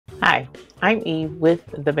Hi, I'm Eve with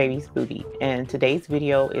The Baby's Booty, and today's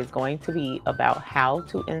video is going to be about how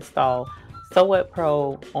to install Sewet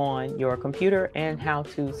Pro on your computer and how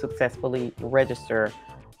to successfully register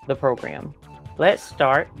the program. Let's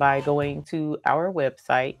start by going to our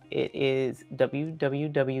website. It is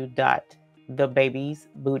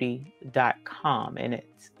www.thebabiesbooty.com, and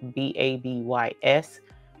it's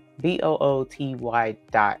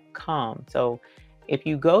BABYSBOOTY.com. So if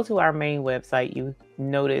you go to our main website, you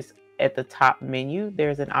notice at the top menu,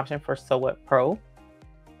 there's an option for Sewet Pro.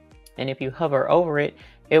 And if you hover over it,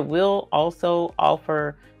 it will also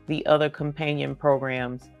offer the other companion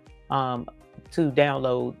programs to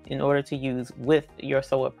download in order to use with your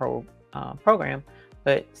Sewet Pro program.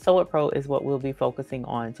 But Sewet Pro is what we'll be focusing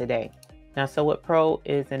on today. Now, Sewet Pro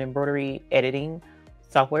is an embroidery editing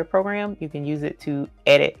software program. You can use it to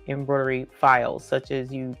edit embroidery files, such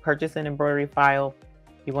as you purchase an embroidery file,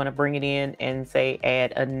 you want to bring it in and say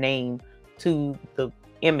add a name to the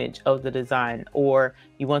image of the design, or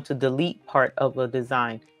you want to delete part of a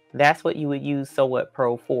design. That's what you would use Sewet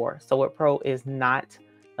Pro for. Sewet Pro is not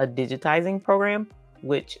a digitizing program,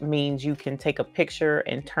 which means you can take a picture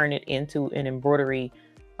and turn it into an embroidery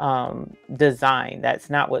design. That's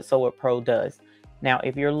not what Sewet Pro does. Now,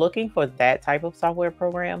 if you're looking for that type of software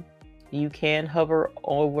program, you can hover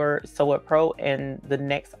over Sewet Pro, and the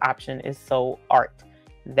next option is Sew Art.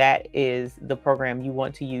 That is the program you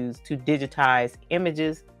want to use to digitize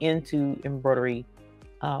images into embroidery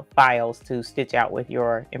files to stitch out with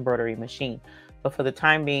your embroidery machine. But for the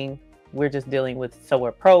time being, we're just dealing with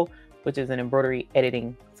Sewet Pro, which is an embroidery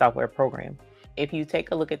editing software program. If you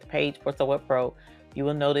take a look at the page for Sewet Pro, you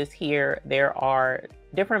will notice here there are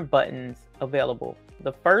different buttons available.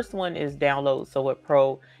 The first one is download Sewet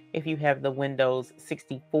Pro if you have the Windows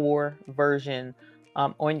 64 version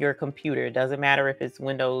on your computer. It doesn't matter if it's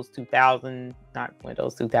Windows 2000, not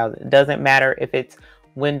Windows 2000. It doesn't matter if it's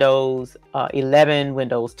Windows 11,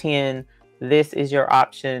 Windows 10. This is your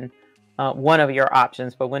option, one of your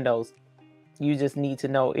options for Windows. You just need to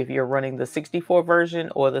know if you're running the 64 version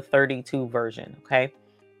or the 32 version, okay?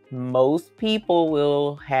 Most people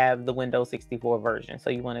will have the Windows 64 version, so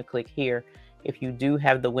you want to click here. If you do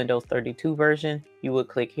have the Windows 32 version, you would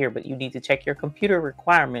click here, but you need to check your computer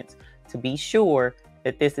requirements to be sure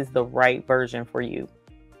that this is the right version for you.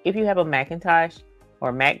 If you have a Macintosh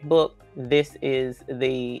or MacBook, this is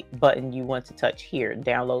the button you want to touch here,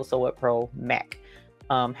 download Sewet Pro Mac.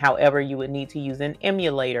 However, you would need to use an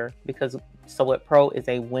emulator because Sewet Pro is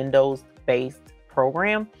a Windows-based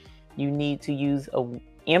program. You need to use an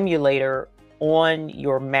emulator on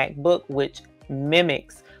your MacBook, which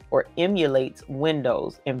mimics or emulates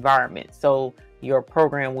Windows environment. So your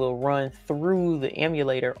program will run through the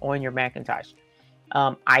emulator on your Macintosh.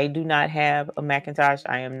 I do not have a Macintosh.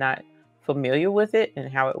 I am not familiar with it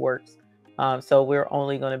and how it works. So we're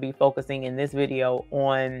only going to be focusing in this video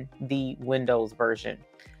on the Windows version.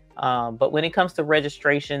 But when it comes to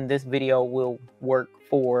registration, this video will work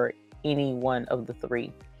for any one of the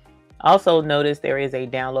three. Also notice there is a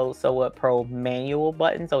download Sewet Pro manual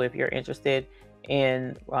button. So if you're interested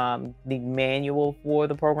in the manual for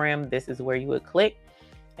the program, this is where you would click.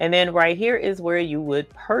 And then right here is where you would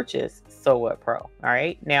purchase Sewet Pro. All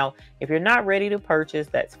right. Now, if you're not ready to purchase,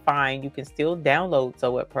 that's fine. You can still download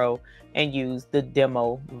Sewet Pro and use the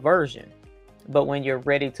demo version. But when you're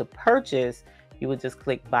ready to purchase, you would just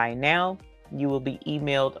click buy now. You will be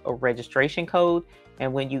emailed a registration code.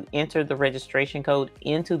 And when you enter the registration code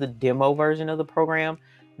into the demo version of the program,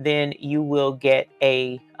 then you will get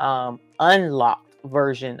a unlocked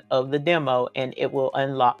version of the demo, and it will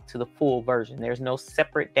unlock to the full version. There's no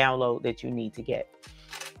separate download that you need to get.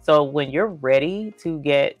 So when you're ready to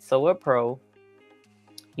get Sewet Pro,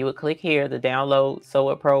 you would click here, the download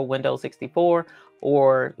Sewet Pro Windows 64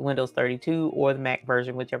 or Windows 32 or the Mac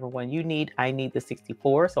version, whichever one you need. I need the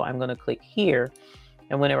 64, so I'm going to click here.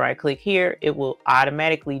 And whenever I click here, it will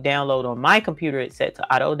automatically download on my computer. It's set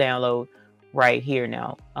to auto download right here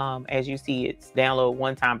now. As you see, it's downloaded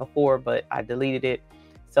one time before, but I deleted it.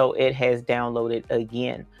 So it has downloaded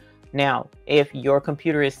again. Now, if your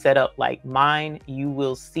computer is set up like mine, you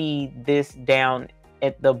will see this down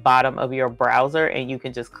at the bottom of your browser, and you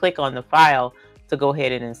can just click on the file to go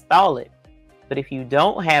ahead and install it. But if you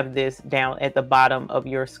don't have this down at the bottom of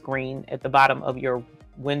your screen, at the bottom of your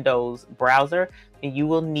Windows browser, then you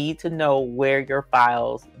will need to know where your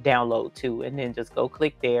files download to, and then just go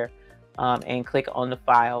click there and click on the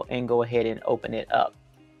file and go ahead and open it up.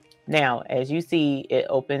 Now, as you see, it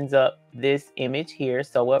opens up this image here,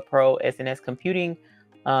 Sewet Pro SNS Computing,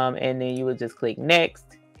 and then you would just click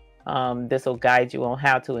next. This will guide you on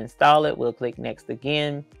how to install it. We'll click next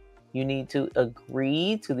again. You need to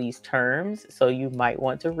agree to these terms. So you might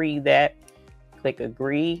want to read that. Click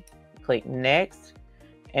agree, click next.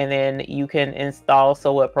 And then you can install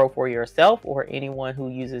SewWeb Pro for yourself or anyone who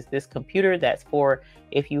uses this computer. That's for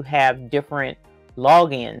if you have different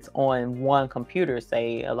logins on one computer,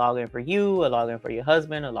 say a login for you, a login for your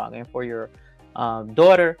husband, a login for your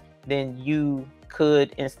daughter, then you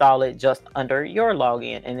could install it just under your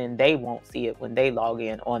login, and then they won't see it when they log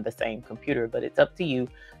in on the same computer, but it's up to you.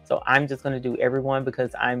 So I'm just going to do everyone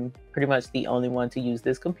because I'm pretty much the only one to use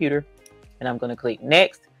this computer, and I'm going to click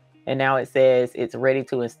next. And now it says it's ready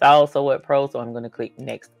to install SewWeb Pro, so I'm going to click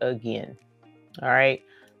next again. All right.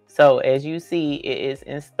 So as you see, it is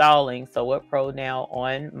installing SewWeb Pro now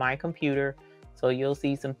on my computer. So you'll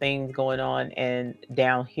see some things going on, and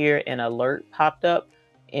down here an alert popped up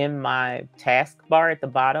in my taskbar at the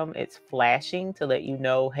bottom. It's flashing to let you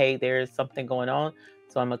know, hey, there's something going on.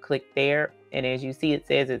 So I'm gonna click there, and as you see, it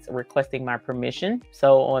says it's requesting my permission.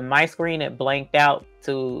 So on my screen, it blanked out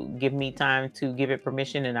to give me time to give it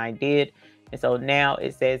permission, and I did. And so now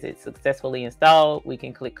it says it's successfully installed. We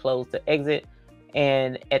can click close to exit.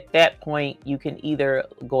 And at that point, you can either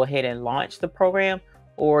go ahead and launch the program,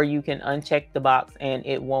 or you can uncheck the box and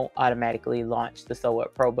it won't automatically launch the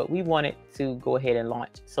SewWeb Pro. But we want it to go ahead and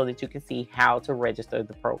launch so that you can see how to register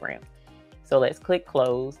the program. So let's click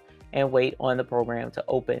close and wait on the program to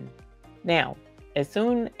open. Now, as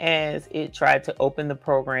soon as it tried to open the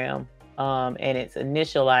program and it's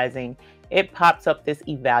initializing, it pops up this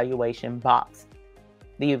evaluation box.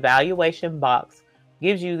 The evaluation box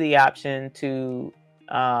gives you the option to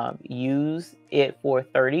use it for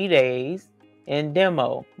 30 days in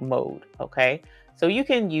demo mode. Okay, so you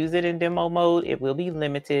can use it in demo mode. It will be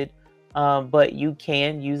limited, but you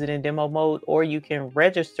can use it in demo mode, or you can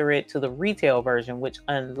register it to the retail version, which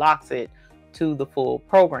unlocks it to the full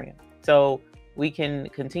program. So we can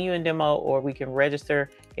continue in demo, or we can register.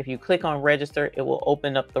 If you click on register, it will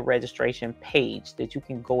open up the registration page that you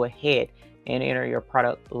can go ahead and enter your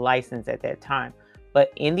product license at that time.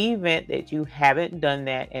 But in the event that you haven't done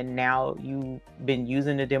that, and now you've been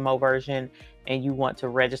using the demo version and you want to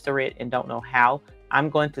register it and don't know how, I'm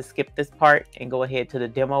going to skip this part and go ahead to the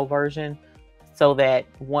demo version, so that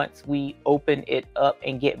once we open it up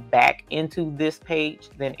and get back into this page,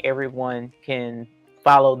 then everyone can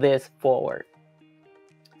follow this forward.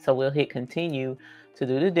 So we'll hit continue to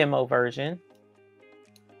do the demo version.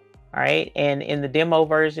 All right, and in the demo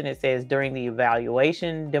version, it says during the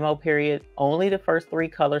evaluation demo period, only the first 3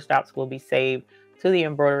 color stops will be saved to the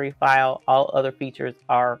embroidery file. All other features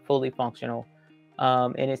are fully functional.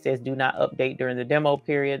 And it says do not update during the demo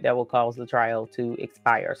period. That will cause the trial to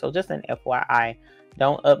expire. So just an FYI,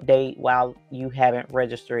 don't update while you haven't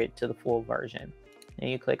registered it to the full version. And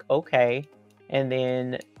you click OK. And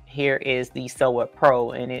then here is the SewWeb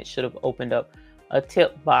Pro, and it should have opened up a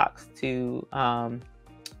tip box to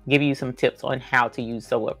give you some tips on how to use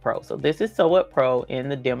SewWeb Pro. So this is SewWeb Pro in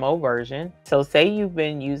the demo version. So say you've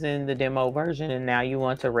been using the demo version and now you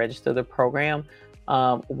want to register the program.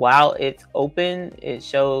 While it's open, it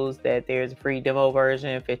shows that there's a free demo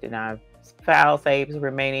version, 59 file saves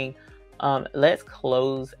remaining. Let's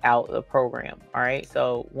close out the program. All right,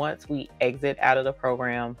 so once we exit out of the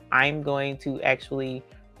program, I'm going to actually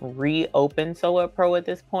reopen SewWeb Pro at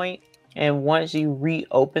this point. And once you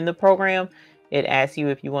reopen the program, it asks you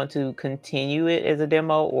if you want to continue it as a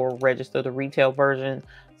demo or register the retail version.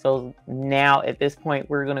 So now at this point,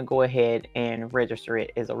 we're going to go ahead and register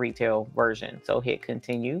it as a retail version. So hit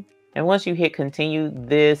continue. And once you hit continue,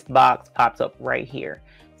 this box pops up right here.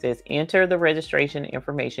 It says enter the registration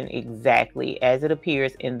information exactly as it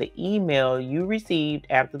appears in the email you received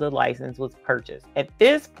after the license was purchased. At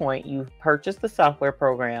this point, you've purchased the software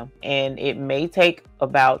program, and it may take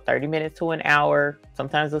about 30 minutes to an hour,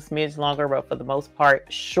 sometimes a smidge longer, but for the most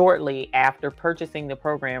part, shortly after purchasing the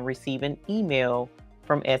program, receive an email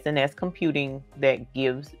from SNS Computing that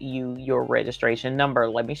gives you your registration number.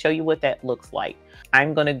 Let me show you what that looks like.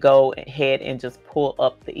 I'm going to go ahead and just pull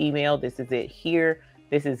up the email. This is it here.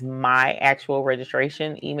 This is my actual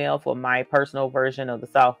registration email for my personal version of the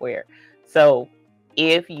software. So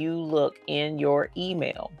if you look in your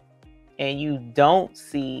email and you don't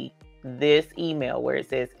see this email where it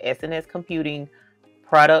says SNS Computing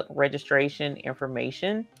product registration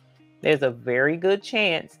information, there's a very good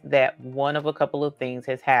chance that one of a couple of things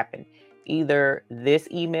has happened. Either this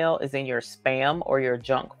email is in your spam or your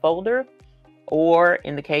junk folder, or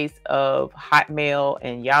in the case of Hotmail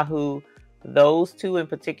and Yahoo, those two in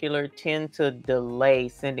particular tend to delay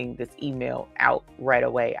sending this email out right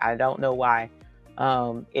away. I don't know why.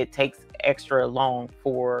 It takes extra long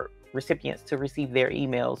for recipients to receive their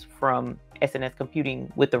emails from SNS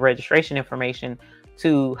Computing with the registration information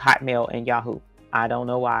to Hotmail and Yahoo. I don't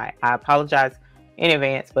know why. I apologize in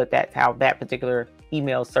advance, but that's how that particular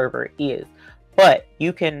email server is. But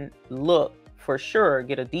you can look for sure,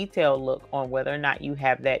 get a detailed look on whether or not you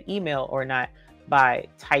have that email or not by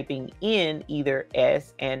typing in either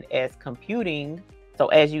SNS Computing. So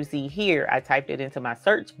as you see here, I typed it into my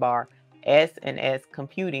search bar,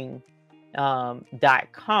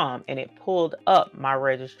 snscomputing.com, and it pulled up my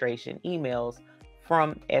registration emails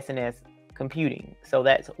from SNS Computing. So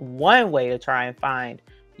that's one way to try and find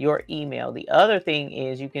your email. The other thing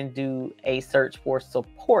is you can do a search for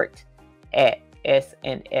support at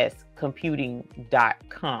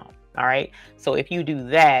snscomputing.com. All right. So if you do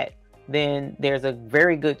that, then there's a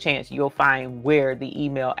very good chance you'll find where the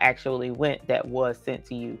email actually went that was sent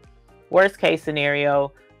to you. Worst case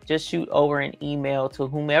scenario, just shoot over an email to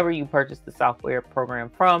whomever you purchased the software program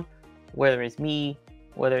from, whether it's me,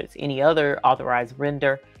 whether it's any other authorized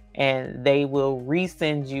vendor, and they will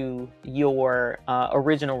resend you your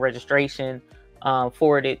original registration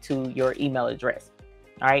forwarded to your email address.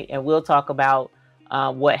 All right. And we'll talk about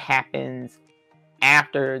what happens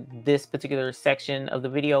after this particular section of the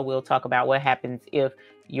video. We'll talk about what happens if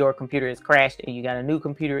your computer is crashed and you got a new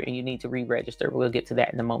computer and you need to re-register. We'll get to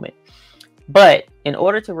that in a moment. But in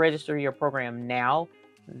order to register your program now,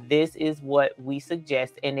 this is what we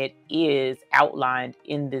suggest, and it is outlined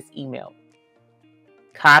in this email.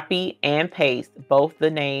 Copy and paste both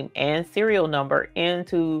the name and serial number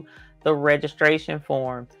into the registration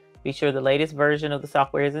form. Be sure the latest version of the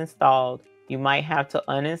software is installed. You might have to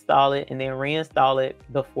uninstall it and then reinstall it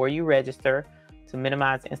before you register. To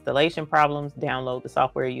minimize installation problems, download the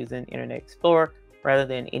software using Internet Explorer rather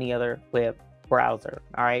than any other web browser.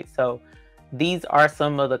 All right, so these are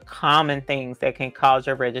some of the common things that can cause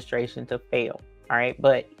your registration to fail. All right,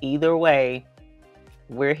 but either way,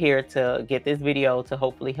 we're here to get this video to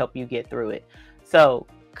hopefully help you get through it. So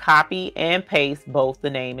copy and paste both the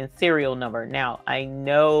name and serial number. Now, I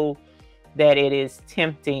know that it is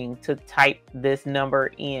tempting to type this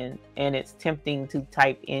number in, and it's tempting to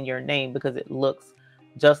type in your name because it looks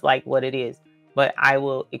just like what it is. But I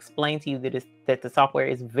will explain to you that the software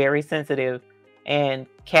is very sensitive, and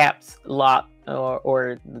caps lock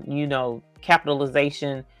or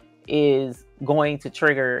capitalization is going to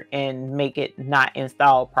trigger and make it not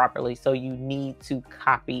installed properly. So you need to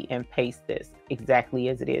copy and paste this exactly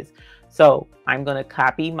as it is. So I'm going to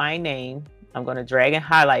copy my name. I'm going to drag and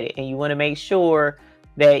highlight it. And you want to make sure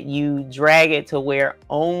that you drag it to where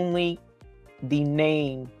only the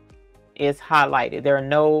name is highlighted. There are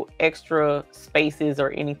no extra spaces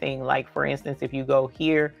or anything. Like, for instance, if you go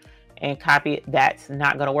here and copy it, that's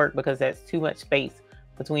not going to work because that's too much space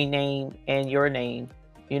between name and your name.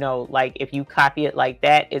 You know, like if you copy it like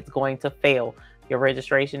that, it's going to fail. Your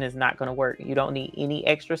registration is not going to work. You don't need any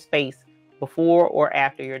extra space before or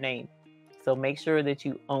after your name. So make sure that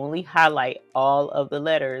you only highlight all of the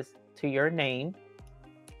letters to your name.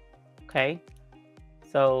 Okay.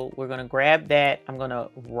 So we're going to grab that. I'm going to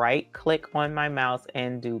right click on my mouse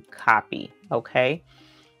and do copy. Okay.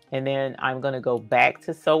 And then I'm going to go back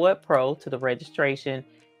to SOWEP Pro to the registration,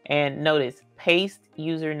 and notice paste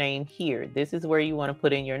username here. This is where you want to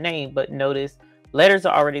put in your name, but notice letters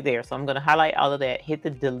are already there. So I'm going to highlight all of that, hit the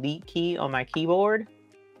delete key on my keyboard.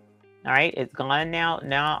 All right, it's gone now.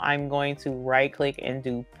 Now I'm going to right click and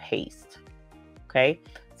do paste. Okay,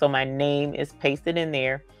 so my name is pasted in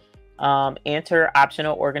there. Enter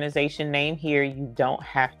optional organization name here. You don't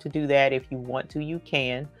have to do that. If you want to, you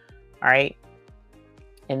can. All right.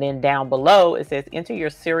 And then down below, it says enter your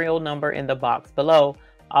serial number in the box below.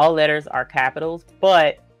 All letters are capitals,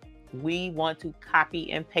 but we want to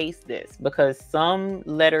copy and paste this because some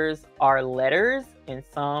letters are letters and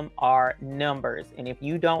some are numbers. And if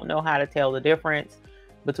you don't know how to tell the difference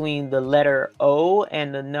between the letter O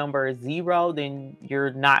and the number 0, then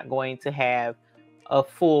you're not going to have a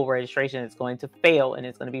full registration. It's going to fail and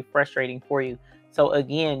it's going to be frustrating for you. So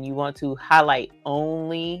again, you want to highlight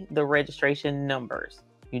only the registration numbers.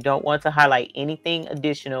 You don't want to highlight anything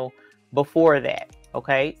additional before that.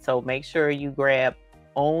 Okay, so make sure you grab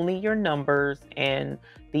only your numbers and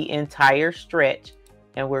the entire stretch,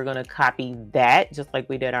 and we're going to copy that just like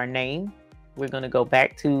we did our name. We're going to go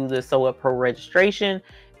back to the SOWEP Pro registration,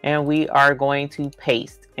 and we are going to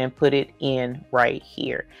paste and put it in right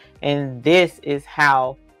here. And this is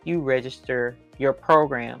how you register your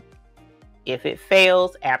program. If it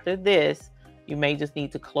fails after this, you may just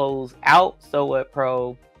need to close out SOWEP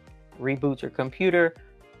Pro, reboot your computer,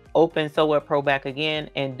 open SOWEP Pro back again,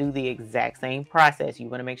 and do the exact same process. You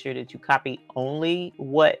want to make sure that you copy only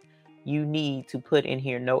what you need to put in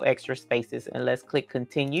here, no extra spaces. And let's click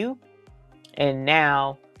continue. And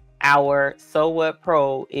now our So What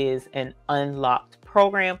Pro is an unlocked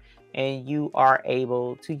program, and you are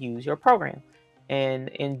able to use your program and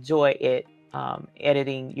enjoy it,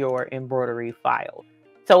 editing your embroidery file.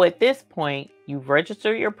 So at this point, you've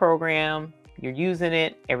registered your program, you're using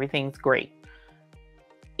it, everything's great.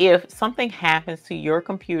 If something happens to your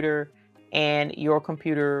computer and your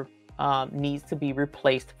computer needs to be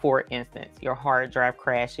replaced, for instance, your hard drive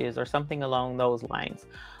crashes or something along those lines,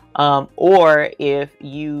 or if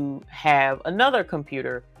you have another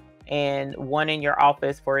computer and one in your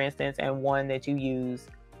office, for instance, and one that you use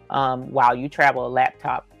while you travel, a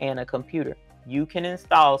laptop and a computer, you can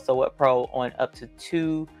install So What Pro on up to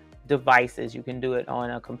 2 devices. You can do it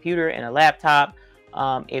on a computer and a laptop.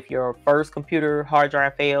 If your first computer hard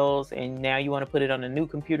drive fails and now you want to put it on a new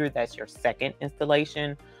computer, that's your second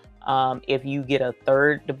installation. If you get a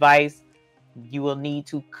third device, you will need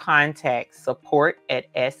to contact support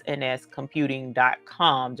at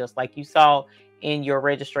snscomputing.com. Just like you saw in your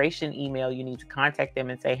registration email, you need to contact them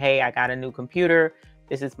and say, hey, I got a new computer.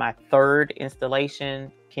 This is my third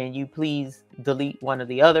installation. Can you please delete one of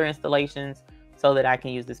the other installations so that I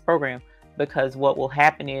can use this program? Because what will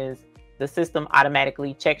happen is the system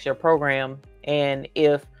automatically checks your program, and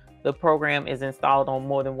if the program is installed on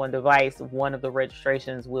more than one device, one of the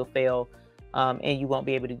registrations will fail, and you won't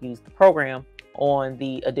be able to use the program on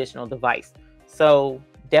the additional device. So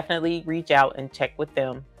definitely reach out and check with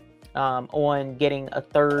them on getting a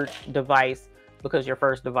third device, because your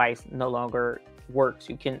first device no longer works.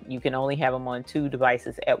 You can only have them on 2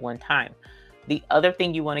 devices at one time. The other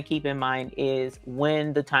thing you want to keep in mind is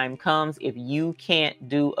when the time comes, if you can't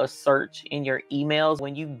do a search in your emails,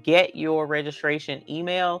 when you get your registration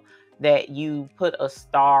email, that you put a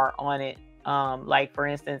star on it. Like for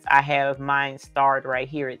instance, I have mine starred right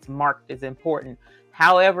here. It's marked as important.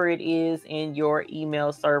 However it is in your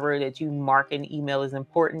email server that you mark an email as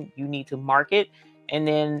important, you need to mark it. And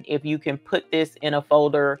then if you can put this in a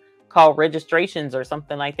folder called registrations or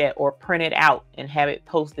something like that, or print it out and have it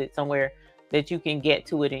posted somewhere that you can get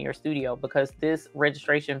to it in your studio, because this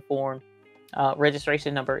registration form,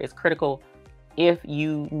 registration number is critical if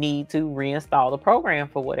you need to reinstall the program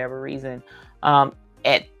for whatever reason.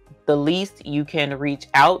 At the least, you can reach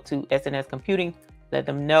out to SNS Computing, let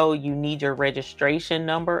them know you need your registration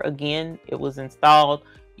number. Again, it was installed,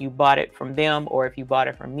 you bought it from them, or if you bought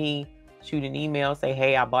it from me, shoot an email, say,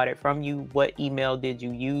 hey, I bought it from you. What email did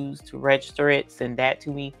you use to register it? Send that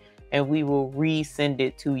to me, and we will resend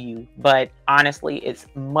it to you. But honestly, it's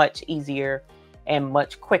much easier and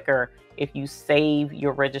much quicker if you save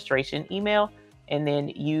your registration email and then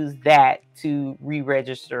use that to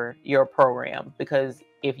re-register your program. Because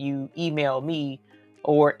if you email me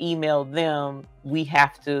or email them, we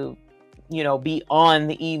have to, be on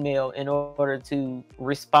the email in order to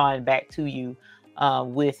respond back to you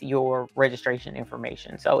with your registration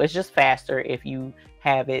information. So it's just faster if you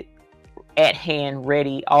have it at hand,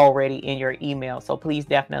 ready already in your email. So please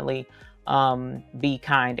definitely be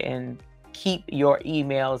kind and keep your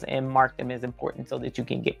emails and mark them as important so that you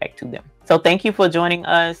can get back to them. So thank you for joining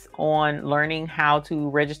us on learning how to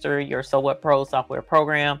register your So What Pro software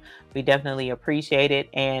program. We definitely appreciate it.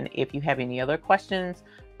 And if you have any other questions,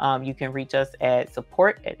 you can reach us at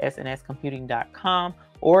support@snscomputing.com,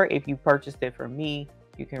 or if you purchased it from me,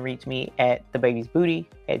 you can reach me at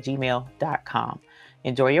thebabiesbooty@gmail.com.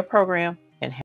 Enjoy your program.